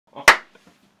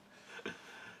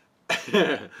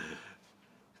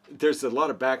There's a lot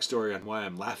of backstory on why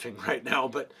I'm laughing right now,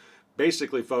 but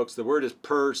basically, folks, the word is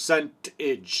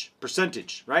percentage.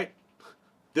 Percentage, right?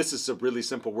 This is a really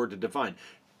simple word to define.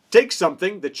 Take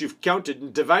something that you've counted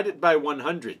and divide it by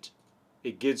 100.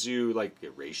 It gives you like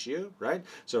a ratio, right?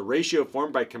 So a ratio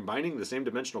formed by combining the same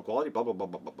dimensional quality, blah, blah, blah,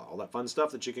 blah, blah, blah, all that fun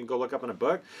stuff that you can go look up in a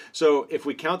book. So if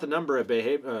we count the number of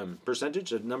percentage,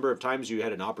 the number of times you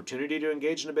had an opportunity to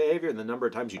engage in a behavior and the number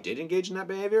of times you did engage in that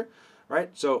behavior,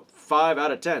 right? So 5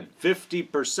 out of 10,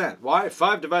 50%. Why?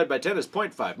 5 divided by 10 is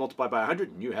 0.5. Multiply by 100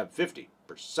 and you have 50%,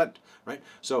 right?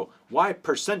 So why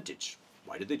percentage?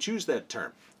 Why did they choose that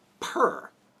term? Per.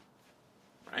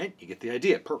 Right? You get the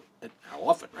idea. Per, how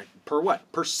often, right? Per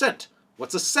what? Percent.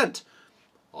 What's a cent?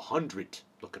 100.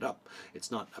 Look it up.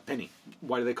 It's not a penny.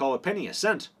 Why do they call a penny a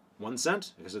cent? 1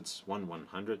 cent? Because it's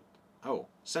 1/100. Oh,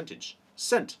 centage.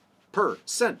 Cent. Per.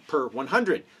 Cent. Per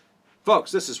 100.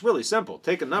 Folks, this is really simple.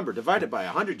 Take a number, divide it by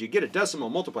 100. You get a decimal,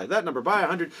 multiply that number by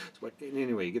 100.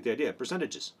 Anyway, you get the idea.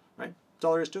 Percentages, right? That's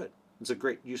all there is to it. It's a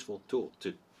great, useful tool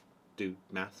to do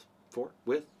math for,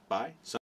 with, by, some.